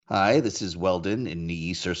Hi, this is Weldon in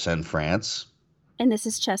Neuilly-sur-Seine, France. And this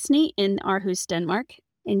is Chesney in Aarhus, Denmark.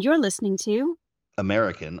 And you're listening to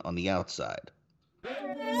American on the outside.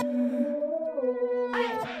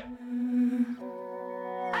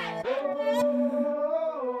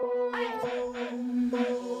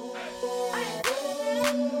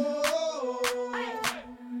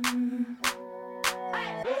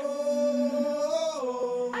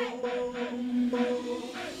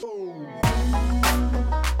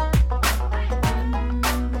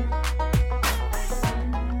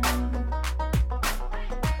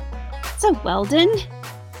 So Weldon.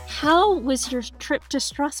 How was your trip to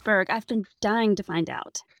Strasbourg? I've been dying to find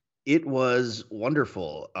out. It was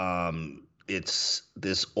wonderful. It's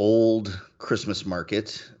this old Christmas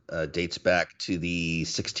market, dates back to the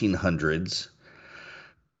 1600s.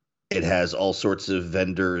 It has all sorts of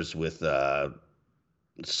vendors with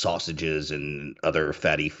sausages and other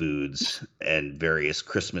fatty foods and various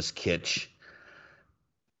Christmas kitsch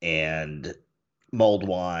and mulled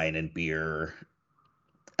wine and beer.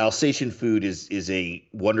 Alsatian food is a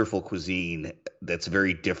wonderful cuisine that's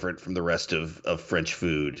very different from the rest of French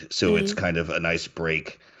food. So it's Mm. kind of a nice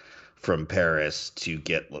break from Paris to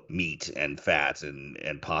get meat and fat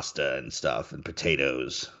and pasta and stuff and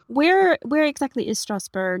potatoes. Where exactly is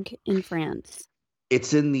Strasbourg in France?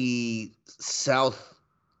 It's in the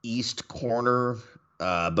southeast corner,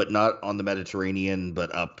 but not on the Mediterranean,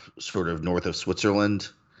 but up sort of north of Switzerland.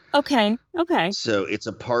 Okay, okay. So it's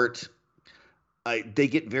a part they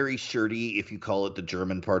get very shirty if you call it the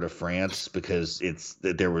German part of France because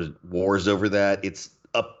there was wars over that. It's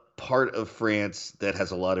a part of France that has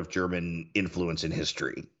a lot of German influence in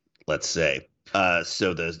history, let's say.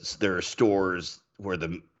 There are stores where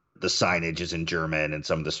the signage is in German and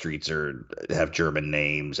some of the streets have German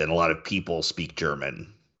names and a lot of people speak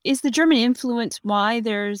German. Is the German influence why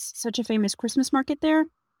there's such a famous Christmas market there?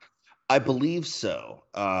 I believe so,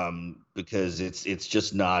 because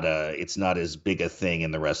it's not as big a thing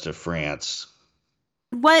in the rest of France.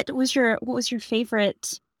 What was your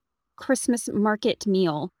favorite Christmas market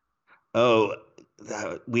meal? Oh,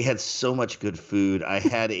 we had so much good food. I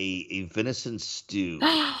had a venison stew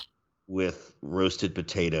with roasted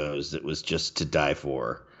potatoes that was just to die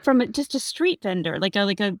for. Just a street vendor, like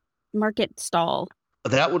a market stall.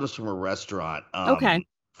 That one was from a restaurant. Okay,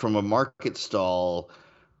 From a market stall,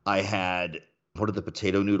 I had what are the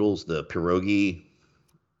potato noodles? The pierogi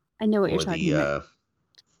I know what you're or talking the about.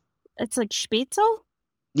 It's like Spätzle?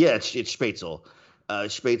 yeah, it's Spätzle.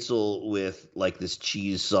 Spätzle with like this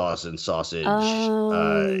cheese sauce and sausage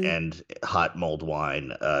Oh, and hot mulled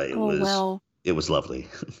wine. oh well. It was lovely.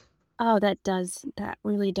 Oh, that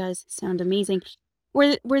really does sound amazing.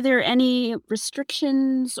 Were there any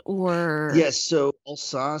restrictions or Yes, so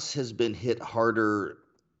Alsace has been hit harder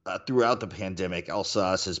throughout the pandemic.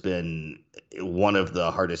 Alsace has been one of the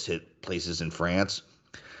hardest hit places in France.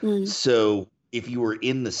 mm, So if you were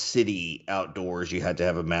in the city outdoors, you had to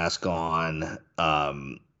have a mask on.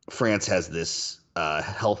 France has this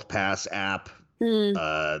Health Pass app mm,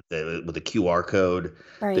 with a QR code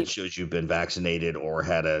that right. shows you've been vaccinated or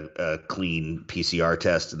had a clean PCR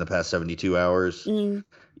test in the past 72 hours. Mm,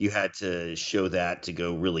 You had to show that to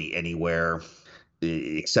go really anywhere,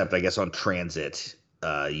 except I guess on transit.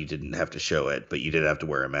 You didn't have to show it, but you did have to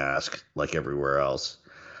wear a mask like everywhere else.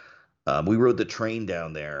 We rode the train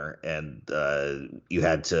down there, and you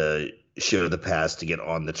had to show the pass to get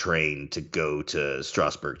on the train to go to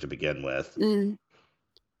Strasbourg to begin with. mm,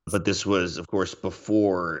 But this was, of course,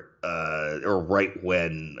 before or right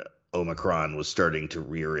when Omicron was starting to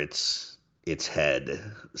rear its head.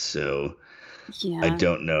 So I yeah.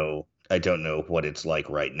 don't know. I don't know what it's like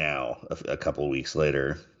right now, a couple of weeks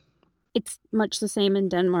later. It's much the same in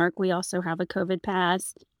Denmark. We also have a COVID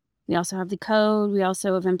pass. We also have the code. We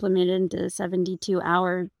also have implemented the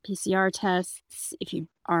 72-hour PCR tests if you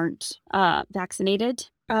aren't vaccinated.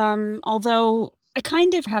 Although I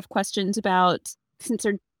kind of have questions about, since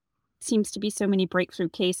there seems to be so many breakthrough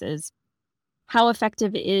cases, how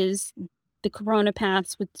effective is the corona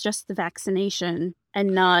pass with just the vaccination and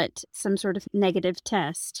not some sort of negative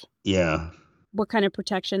test? Yeah. What kind of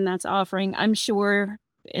protection that's offering? I'm sure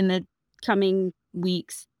in the coming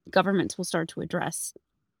weeks, governments will start to address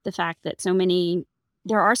the fact that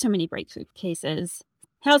there are so many breakthrough cases.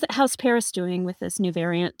 How's Paris doing with this new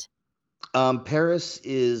variant? Paris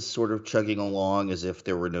is sort of chugging along as if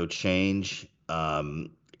there were no change.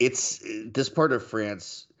 It's this part of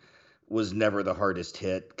France was never the hardest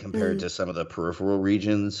hit compared Mm, to some of the peripheral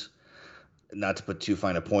regions. Not to put too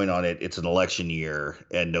fine a point on it, it's an election year,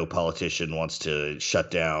 and no politician wants to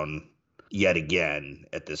shut down yet again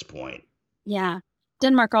at this point. yeah.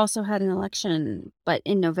 Denmark also had an election, but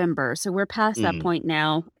in November. So we're past that Mm, point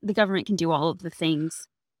now. The government can do all of the things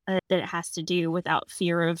that it has to do without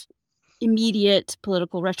fear of immediate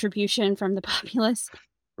political retribution from the populace.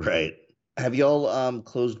 right. Have y'all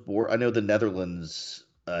closed I know the Netherlands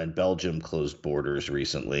and Belgium closed borders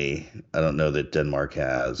recently. I don't know that Denmark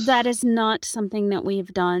has. That is not something that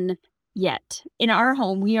we've done yet. In our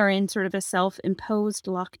home, we are in sort of a self-imposed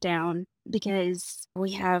lockdown because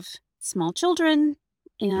we have small children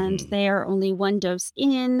and Hmm. they are only one dose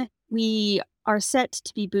in. We are set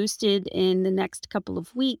to be boosted in the next couple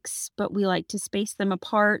of weeks, but we like to space them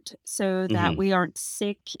apart so that Hmm. we aren't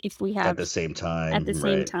sick if we At have the same at the time, same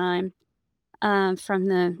right? time from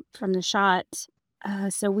the shot.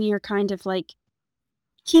 So we are kind of like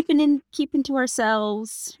keeping to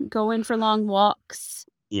ourselves, going for long walks,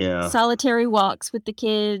 Yeah. solitary walks with the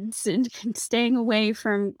kids, and staying away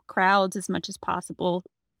from crowds as much as possible.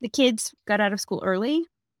 The kids got out of school early.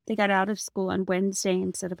 They got out of school on Wednesday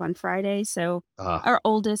instead of on Friday. So Ah, our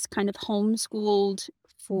oldest kind of homeschooled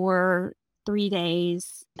for 3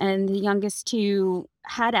 days, and the youngest two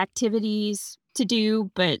had activities to do,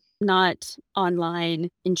 but not online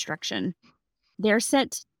instruction. They're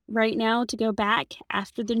set right now to go back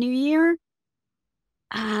after the new year.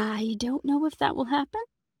 I don't know if that will happen.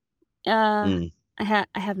 Uh, mm, I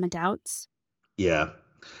have my doubts. yeah.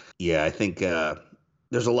 Yeah, I think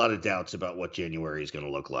there's a lot of doubts about what January is going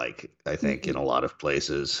to look like, I think, in Y a lot of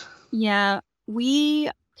places. Yeah, we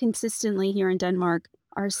consistently here in Denmark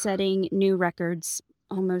are setting new records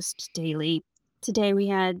almost daily. Today we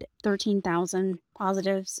had 13,000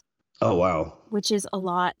 positives, Oh, wow. which is a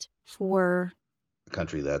lot for A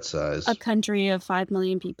country that a size. country of 5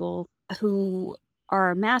 million people who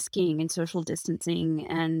are masking and social distancing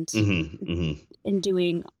Hmm. Hmm. and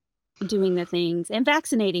doing the things and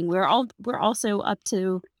vaccinating. We're also up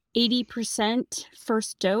to 80%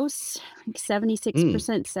 first dose, like Mm.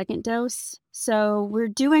 76% second dose. So we're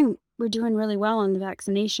doing really well on the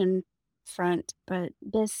vaccination front, but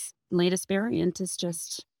this latest variant is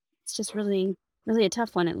just it's just really really a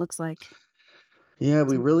tough one, it looks like. Yeah, So,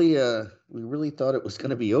 we really thought it was going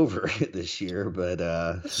to be over this year, but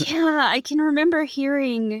yeah, I can remember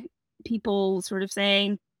hearing people sort of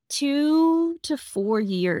saying 2 to 4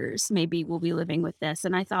 years maybe we'll be living with this,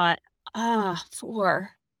 and I thought, "Ah,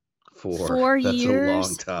 4." 4, 4 that's a long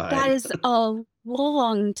years? That time. is a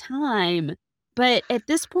long time. But at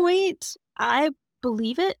this point, I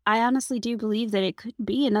believe it. I honestly do believe that it could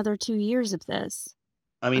be another 2 years of this.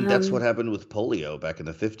 I mean, that's what Um, happened with polio back in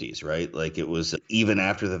the 50s, right? Like it was even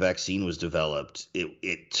after the vaccine was developed,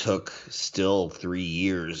 it took still 3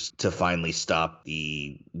 years to finally stop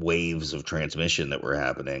the waves of transmission that were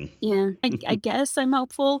happening. yeah, I guess I'm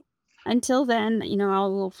hopeful. Until then, I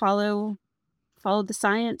will follow the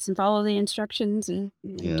science and follow the instructions and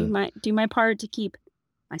Yeah. do my part to keep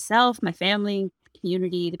myself, my family,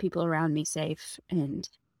 community, the people around me safe and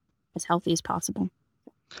as healthy as possible.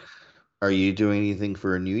 Are you doing anything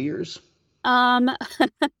for New Year's? Um,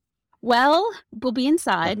 well, we'll be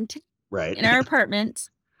inside Right. in our apartment.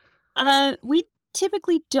 We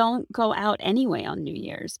typically don't go out anyway on New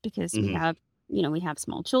Year's because we Hmm. have, we have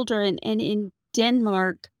small children. And in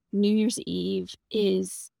Denmark, New Year's Eve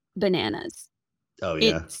is bananas. Oh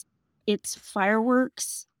yeah. It's it's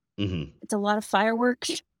fireworks. Hmm. It's a lot of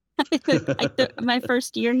fireworks. My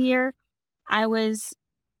first year here, I was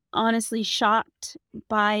honestly shocked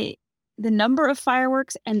by the number of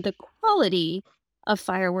fireworks and the quality of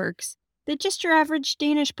fireworks that just your average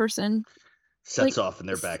Danish person like Sets off in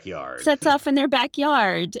their s- backyard. sets off in their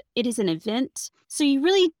backyard. It is an event, so you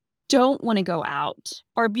really don't want to go out,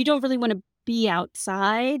 or you don't really want to be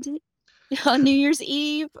outside on New Year's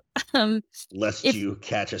Eve. Um, Lest if you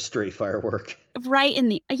catch a stray firework. right in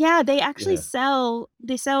the yeah, they actually Yeah.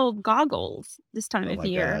 sell goggles this time Oh of my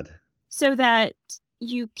year God. so that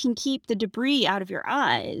you can keep the debris out of your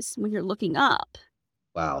eyes when you're looking up.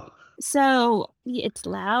 Wow. So it's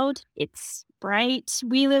loud, it's bright.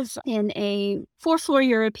 We live in a fourth floor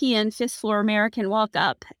European, fifth floor American walk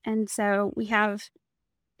up. And so we have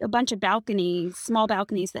a bunch of balconies, small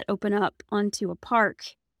balconies that open up onto a park.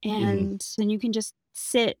 Hmm. And then you can just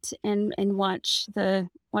sit and watch the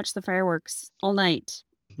fireworks all night.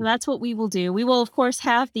 So that's what we will do. We will of course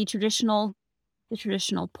have the traditional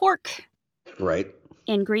pork Right.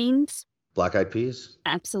 and greens. Black eyed peas,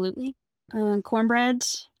 Absolutely. Cornbread.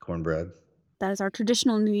 cornbread. That is our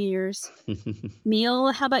traditional New Year's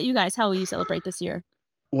meal. How about you guys? How will you celebrate this year?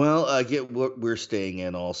 Well, get what we're staying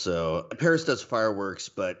in also. Paris does fireworks,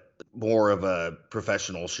 but more of a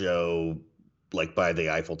professional show, like by the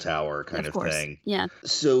Eiffel Tower kind Of of course. thing. Yeah.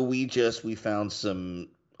 So we found some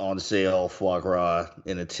on sale foie gras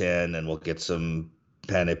in a tin, and we'll get some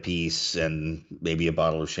pan épice and maybe a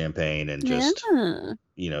bottle of champagne and Yeah. just,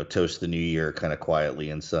 toast the new year kind of quietly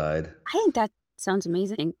inside. I think that sounds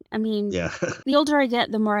amazing. I mean, Yeah. the older I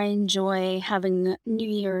get, the more I enjoy having New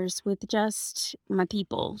Year's with just my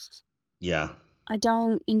people. Yeah. I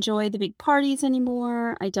don't enjoy the big parties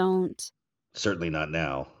anymore. I don't. Certainly not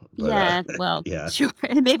now, but Yeah, well, yeah. sure.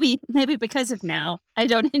 Maybe because of now, I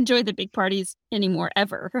don't enjoy the big parties anymore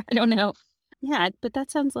ever. I don't know. Yeah, but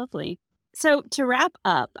that sounds lovely. So to wrap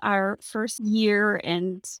up our first year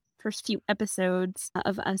and first few episodes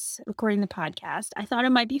of us recording the podcast, I thought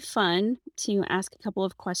it might be fun to ask a couple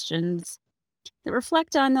of questions that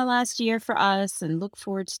reflect on the last year for us and look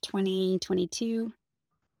forward to 2022.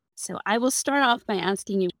 So I will start off by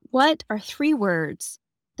asking you, what are 3 words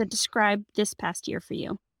that describe this past year for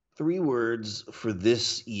you? 3 words for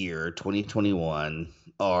this year, 2021,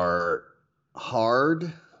 are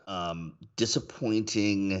hard,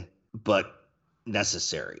 disappointing, but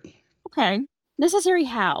necessary. Okay. Necessary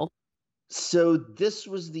how? So this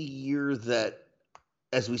was the year that,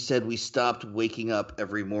 as we said, we stopped waking up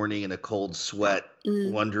every morning in a cold sweat,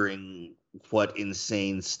 Mm, wondering what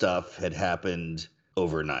insane stuff had happened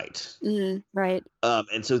overnight. right.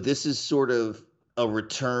 And so this is sort of a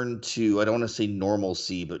return to, I don't want to say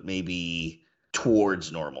normalcy, but maybe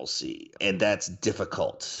towards normalcy. And that's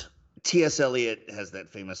difficult. T.S. Eliot has that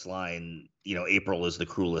famous line, April is the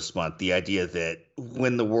cruelest month. The idea that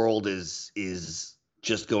when the world is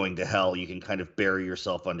just going to hell, you can kind of bury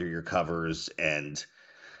yourself under your covers and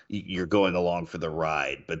you're going along for the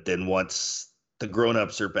ride. But then once the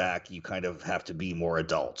grown-ups are back, you kind of have to be more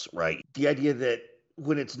adult, right? The idea that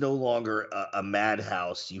when it's no longer a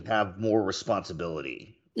madhouse, you have more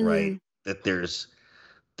responsibility, right? Mm, That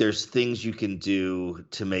there's things you can do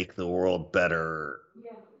to make the world better,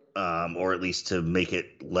 or at least to make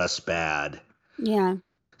it less bad. yeah.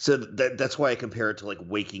 So that's why I compare it to like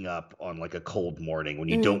waking up on like a cold morning when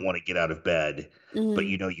you Mm, don't want to get out of bed, but mm,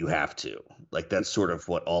 you know you have to. Like that's sort of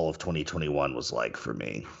what all of 2021 was like for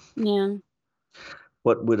me. yeah.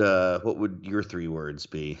 What would your 3 words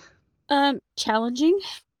be? Challenging,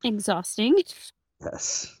 exhausting,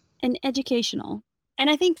 Yes. and educational. And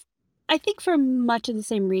I think for much of the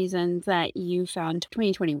same reasons that you found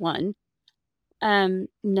 2021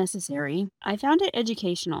 necessary, I found it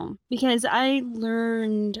educational because I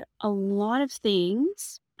learned a lot of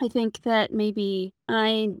things. I think that maybe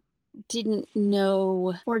I didn't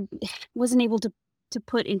know or wasn't able to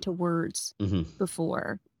put into words Hmm.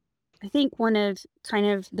 before. I think one of kind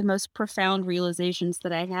of the most profound realizations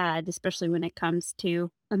that I had, especially when it comes to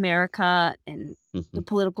America and Hmm. the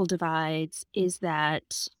political divides, is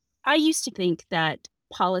that I used to think that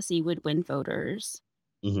policy would win voters.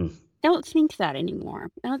 Hmm. I don't think that anymore.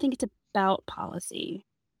 I don't think it's about policy.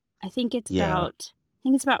 I think it's Yeah. about I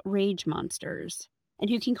think it's about rage monsters and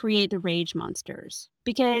who can create the rage monsters.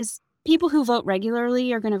 Because people who vote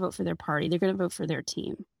regularly are going to vote for their party. They're going to vote for their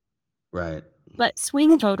team. Right. But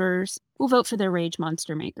swing voters will vote for their rage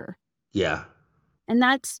monster maker. Yeah. And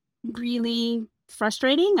that's really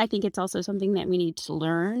frustrating. I think it's also something that we need to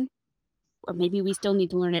learn. Or maybe we still need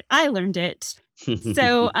to learn it. I learned it.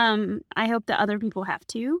 So I hope that other people have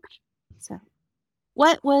too. So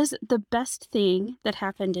what was the best thing that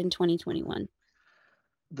happened in 2021?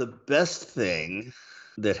 The best thing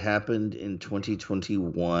that happened in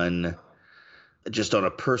 2021, just on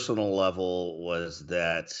a personal level, was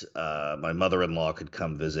that my mother-in-law could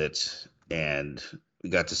come visit, and we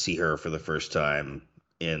got to see her for the first time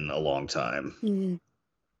in a long time. Mm,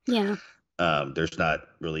 yeah. There's not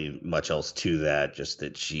really much else to that, just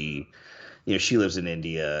that she lives in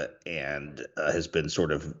India and has been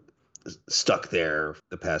sort of stuck there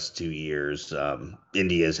the past 2 years.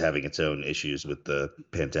 India is having its own issues with the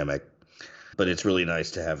pandemic, but it's really nice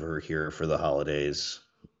to have her here for the holidays.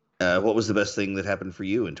 What was the best thing that happened for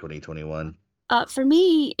you in 2021? For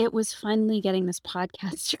me, it was finally getting this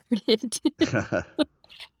podcast started.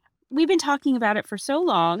 We've been talking about it for So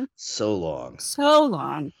long. so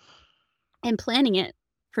long, and planning it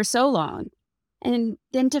for so long. And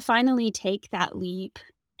then to finally take that leap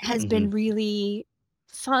has been Hmm. really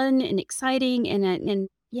fun and exciting. And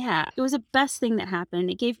yeah, it was the best thing that happened.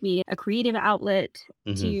 It gave me a creative outlet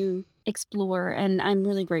Hmm. to explore. And I'm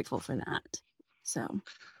really grateful for that. So,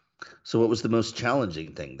 So, what was the most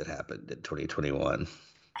challenging thing that happened in 2021?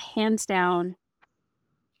 hands down,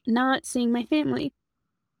 not seeing my family.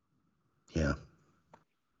 Yeah.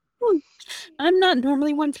 Hmm, I'm not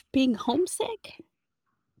normally one for being homesick,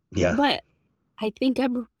 Yeah. but I think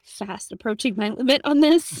I'm fast approaching my limit on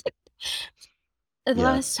this. The Yeah.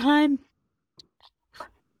 last time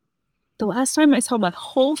The last time I saw my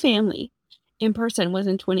whole family in person was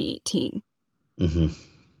in 2018. Hmm.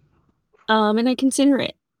 And I consider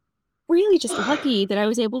it really just lucky that I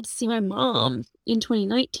was able to see my mom in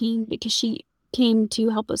 2019 because she came to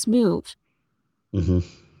help us move. Hmm.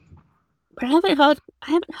 But I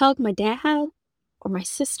haven't hugged my dad or my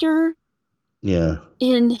sister Yeah.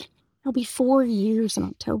 in it'll be 4 years in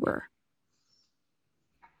October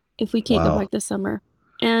if we can't go Wow. back this summer.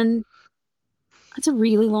 And that's a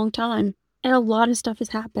really long time. And a lot of stuff has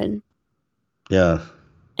happened. Yeah.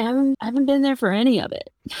 I haven't been there for any of it,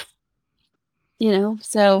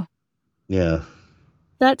 so Yeah.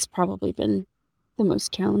 that's probably been the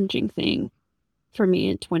most challenging thing for me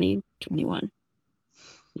in 2021.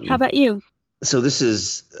 How about you? So this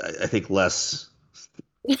is, I think, less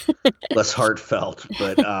heartfelt,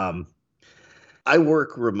 but I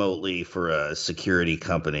work remotely for a security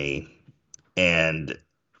company, and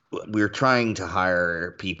we're trying to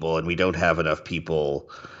hire people, and we don't have enough people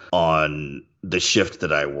on the shift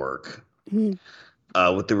that I work. Mm.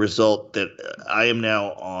 With the result that I am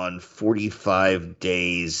now on 45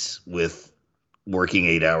 days with working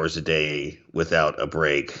 8 hours a day without a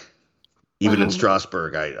break. Even in Wow.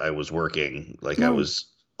 Strasbourg, I was working, like I Oh, was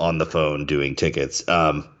on the phone doing tickets.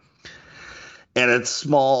 And it's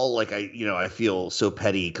small, like I feel so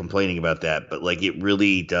petty complaining about that, but like it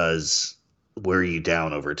really does wear you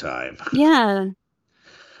down over time. yeah.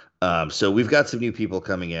 So we've got some new people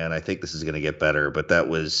coming in. I think this is going to get better, but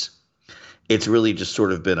it's really just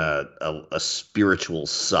sort of been a spiritual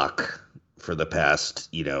suck for the past,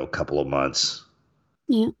 couple of months.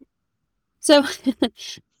 Yeah. So,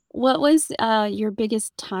 what was your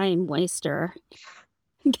biggest time waster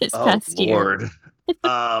this Oh past year? Lord.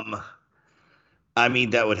 Um, I mean,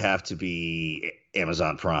 that would have to be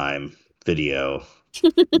Amazon Prime Video.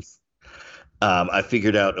 I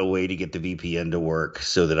figured out a way to get the VPN to work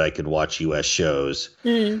so that I could watch US shows.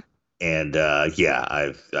 Mm. And yeah,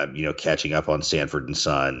 I'm catching up on Sanford and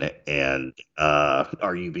Son and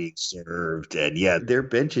Are You Being Served? And yeah, their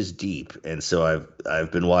bench is deep. And so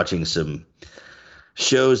I've been watching some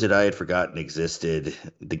shows that I had forgotten existed,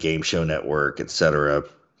 the Game Show Network, etc.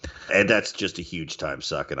 And that's just a huge time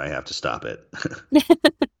suck, and I have to stop it.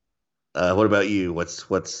 What about you?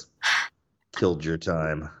 What's killed your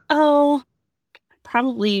time? Oh,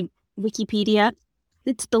 probably Wikipedia.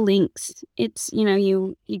 It's the links. It's,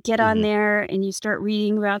 you get on Hmm. there and you start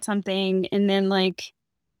reading about something, and then like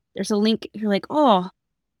there's a link, you're like, oh,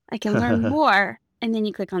 I can learn more. And then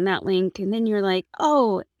you click on that link, and then you're like,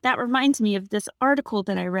 oh, that reminds me of this article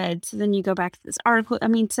that I read. So then you go back to this article. I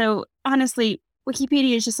mean, so honestly,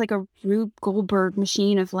 Wikipedia is just like a Rube Goldberg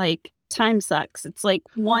machine of like time sucks. It's like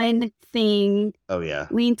one thing Oh yeah.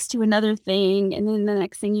 leads to another thing. And then the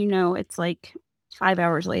next thing you know, it's like 5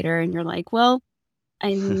 hours later, and you're like, well,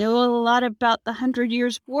 I know a lot about the Hundred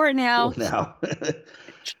Years' War Well, now. now.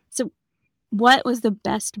 So, what was the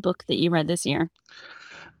best book that you read this year?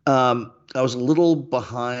 I was a little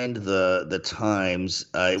behind the times.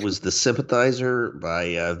 It was The Sympathizer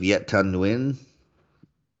by Viet Thanh Nguyen.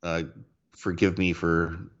 Uh, Forgive me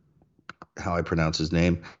for how I pronounce his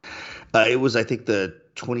name. It was, I think, the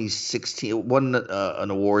 2016, it won an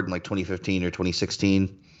award in like 2015 or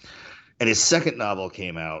 2016. And his second novel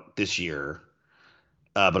came out this year,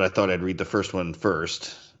 but I thought I'd read the first one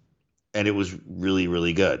first. And it was really,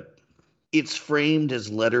 really good. It's framed as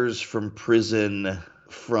letters from prison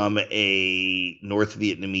from a North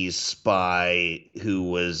Vietnamese spy who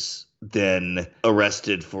was then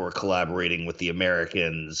arrested for collaborating with the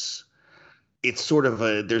Americans. It's sort of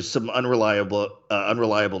there's some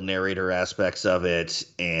unreliable narrator aspects of it,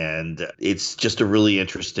 and it's just a really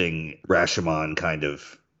interesting Rashomon kind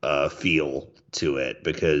of feel to it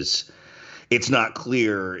because it's not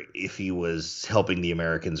clear if he was helping the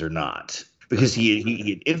Americans or not because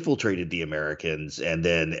he had infiltrated the Americans, and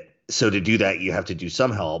then so to do that you have to do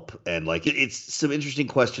some help, and like it's some interesting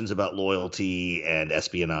questions about loyalty and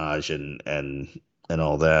espionage and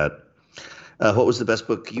all that. What was the best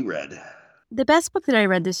book you read? The best book that I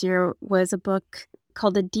read this year was a book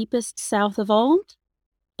called The Deepest South of All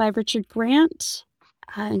by Richard Grant.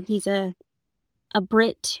 And he's a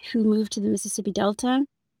Brit who moved to the Mississippi Delta.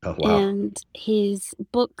 Oh wow. And his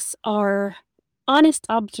books are honest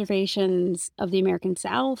observations of the American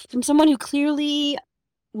South from someone who clearly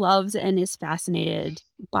loves and is fascinated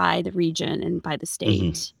by the region and by the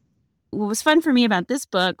Hmm. state. What was fun for me about this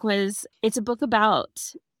book was it's a book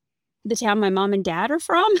about the town my mom and dad are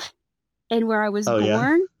from and where I was Oh yeah.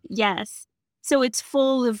 born. Yes. So it's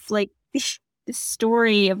full of like this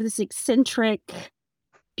story of this eccentric,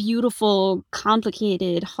 beautiful,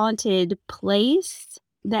 complicated, haunted place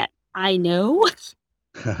that I know.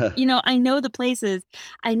 I know the places.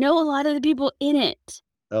 I know a lot of the people in it.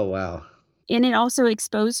 Oh, wow. And it also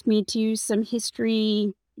exposed me to some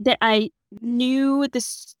history that I knew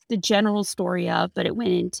the general story of, but it went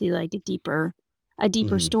into like a deeper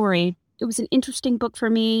Mhm. story. It was an interesting book for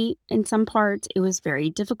me in some parts. It was a very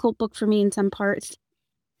difficult book for me in some parts.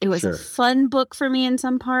 It was a Sure. fun book for me in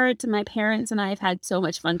some parts. My parents and I have had so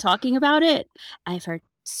much fun talking about it. I've heard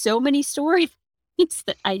so many stories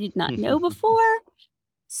that I did not know before.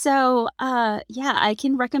 So, yeah, I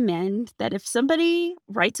can recommend that if somebody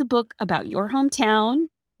writes a book about your hometown,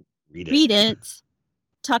 Read it. read it,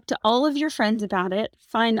 talk to all of your friends about it,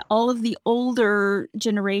 find all of the older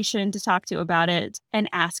generation to talk to about it, and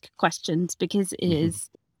ask questions because it Mhm. is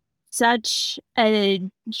such a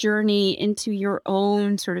journey into your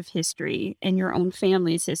own sort of history and your own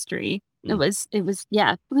family's history. Mm.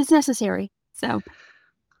 Yeah, it was necessary. So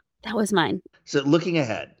that was mine. So looking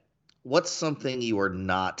ahead, what's something you are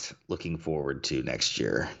not looking forward to next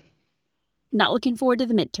year? Not looking forward to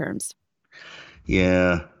the midterms.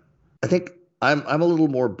 Yeah. I think I'm a little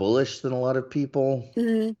more bullish than a lot of people.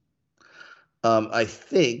 Mm, I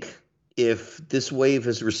think if this wave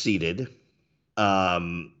has receded,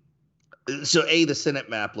 um, so the Senate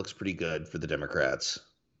map looks pretty good for the Democrats.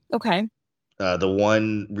 okay. The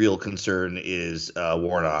one real concern is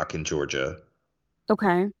Warnock in Georgia,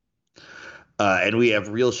 Okay. and we have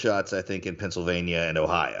real shots, I think, in Pennsylvania and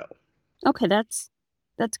Ohio. Okay. That's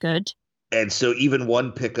good. And so even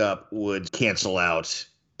one pickup would cancel out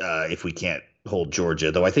if we can't hold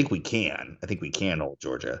Georgia, though I think we can. I think we can hold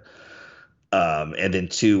Georgia. And then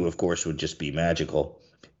two, of course, would just be magical.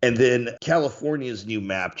 And then California's new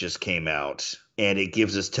map just came out, and it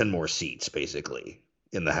gives us 10 more seats, basically,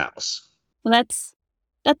 in the House. Well, that's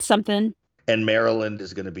something. And Maryland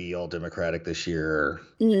is going to be all Democratic this year.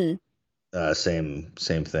 Mm. Same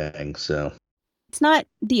thing. So It's not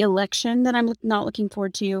the election that I'm not looking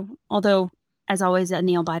forward to, although, as always, a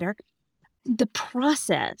nail biter. The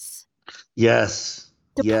process. yes,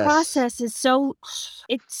 The yes, process is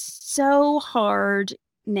it's so hard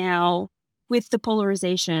now with the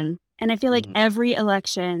polarization. And I feel like mhm, every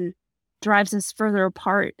election drives us further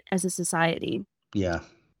apart as a society. yeah.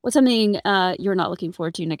 What's something you're not looking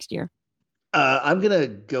forward to next year? I'm gonna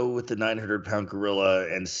go with the 900-pound gorilla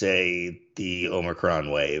and say the Omicron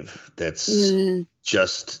wave. That's Mm,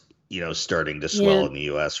 just starting to yeah, swell in the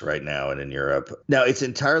U.S. right now and in Europe. Now it's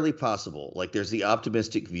entirely possible. Like there's the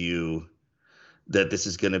optimistic view that this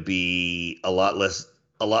is going to be a lot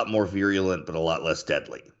more virulent, but a lot less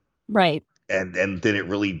deadly. right. And then it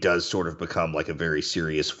really does sort of become like a very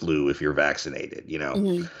serious flu if you're vaccinated.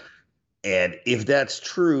 Hmm. And if that's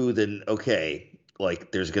true, then okay,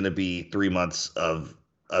 like there's going to be 3 months of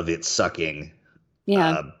it sucking, Yeah,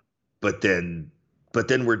 uh, but then but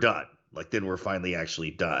then we're done. Like then we're finally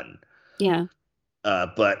actually done. yeah.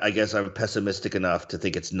 But I guess I'm pessimistic enough to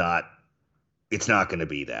think it's not going to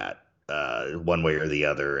be that one way or the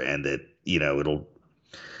other, and that it'll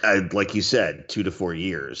like you said, 2 to 4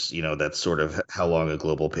 years. That's sort of how long a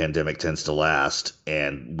global pandemic tends to last,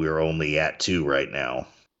 and we're only at 2 right now.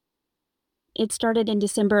 It started in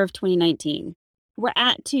December of 2019. We're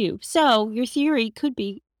at 2. So your theory could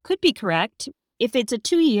be correct. If it's a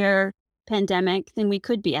 2-year pandemic, then we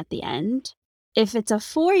could be at the end. If it's a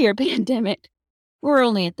 4-year pandemic, we're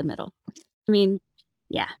only at the middle. I mean,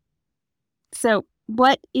 yeah. So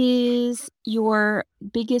what is your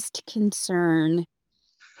biggest concern?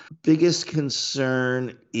 Biggest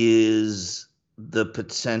concern is the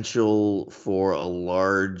potential for a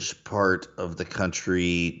large part of the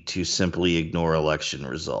country to simply ignore election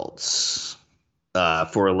results,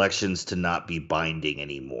 for elections to not be binding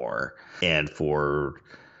anymore, and for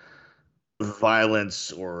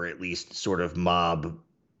violence or at least sort of mob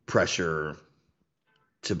pressure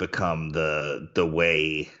to become the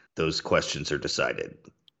way those questions are decided.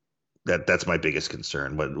 That's my biggest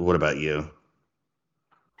concern. What about you?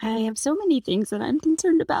 I have so many things that I'm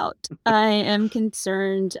concerned about. I am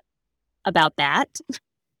concerned about that.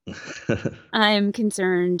 I'm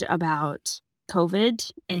concerned about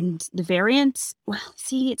COVID and the variants. Well,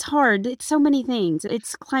 see, it's hard. It's so many things.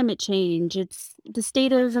 It's climate change. It's the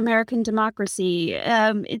state of American democracy.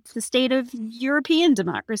 It's the state of European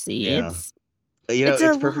democracy. Yeah. It's a It's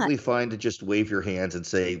lot. perfectly fine to just wave your hands and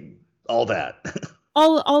say all that.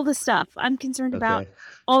 All the stuff. I'm concerned about Okay.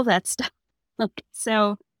 all that stuff. Okay,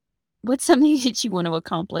 so what's something that you want to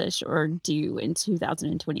accomplish or do in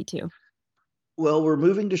 2022? Well, we're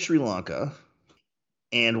moving to Sri Lanka,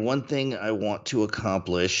 and one thing I want to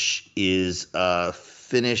accomplish is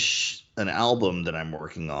finish an album that I'm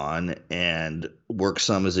working on and work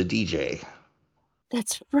some as a DJ.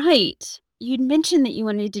 That's right. you'd mentioned that you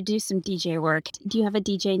wanted to do some DJ work. Do you have a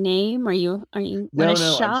DJ name? Are you wanna No, I'm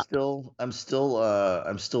shop?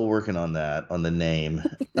 I'm still working on that, on the name.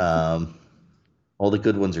 Um, all the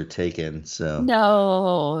good ones are taken, so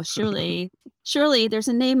No, surely there's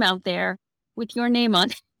a name out there with your name on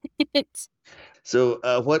it.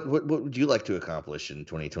 what would you like to accomplish in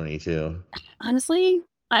 2022? Honestly,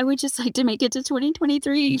 I would just like to make it to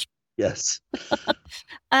 2023. Yes.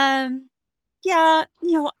 Um, yeah,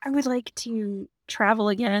 I would like to travel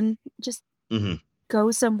again, just Mhm.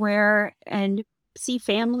 go somewhere and see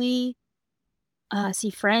family, see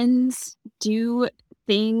friends, do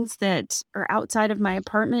things that are outside of my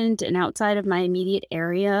apartment and outside of my immediate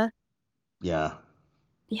area. Yeah.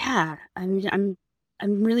 Yeah, I'm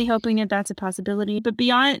really hoping that that's a possibility, but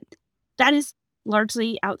beyond that is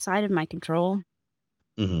largely outside of my control,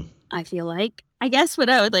 Mhm. I feel like. I guess what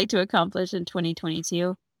I would like to accomplish in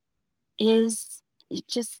 2022 is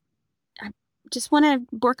just I just want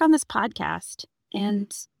to work on this podcast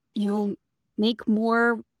and you know make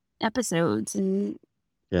more episodes and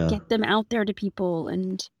Yeah. get them out there to people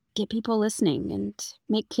and get people listening and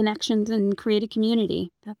make connections and create a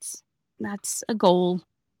community. That's a goal.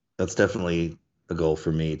 That's definitely a goal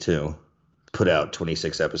for me too. Put out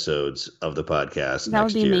 26 episodes of the podcast That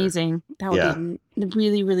would be next year. amazing. That would be Yeah.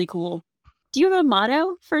 really, really cool. Do you have a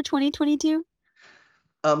motto for 2022?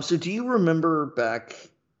 So do you remember back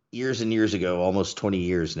years and years ago, almost 20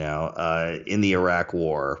 years now, in the Iraq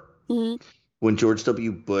War, Mhm. when George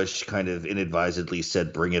W. Bush kind of inadvisedly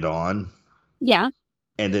said, "Bring it on," Yeah.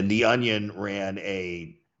 and then The Onion ran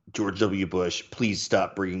a George W. Bush, "Please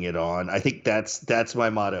stop bringing it on." I think that's my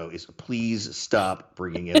motto: is please stop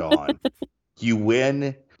bringing it on. You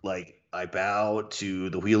win. Like, I bow to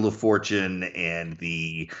the wheel of fortune and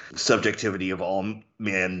the subjectivity of all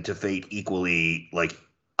men to fate equally. Like,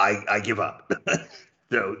 I give up.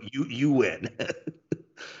 So you win.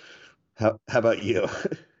 How about you?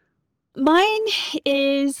 Mine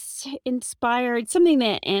is inspired something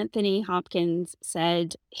that Anthony Hopkins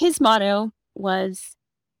said. His motto was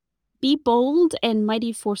be bold and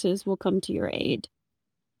mighty forces will come to your aid.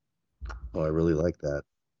 Oh, I really like that.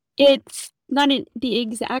 It's not the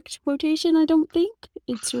exact quotation, I don't think.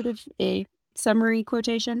 It's sort of a summary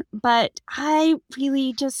quotation, but I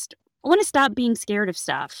really just I want to stop being scared of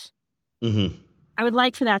stuff. Hmm. I would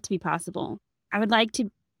like for that to be possible. I would like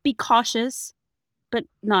to be cautious, but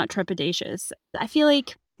not trepidatious. I feel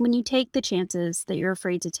like when you take the chances that you're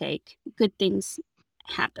afraid to take, good things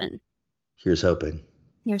happen. Here's hoping.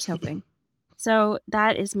 Here's hoping. So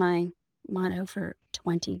that is my motto for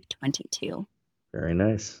 2022. Very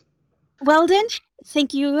nice. Weldon,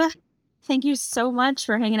 thank you. Thank you so much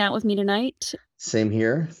for hanging out with me tonight. Same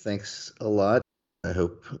here. Thanks a lot. I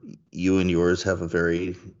hope you and yours have a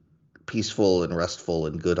very peaceful and restful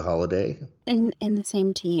and good holiday. And the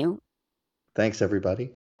same to you. Thanks,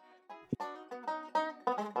 everybody.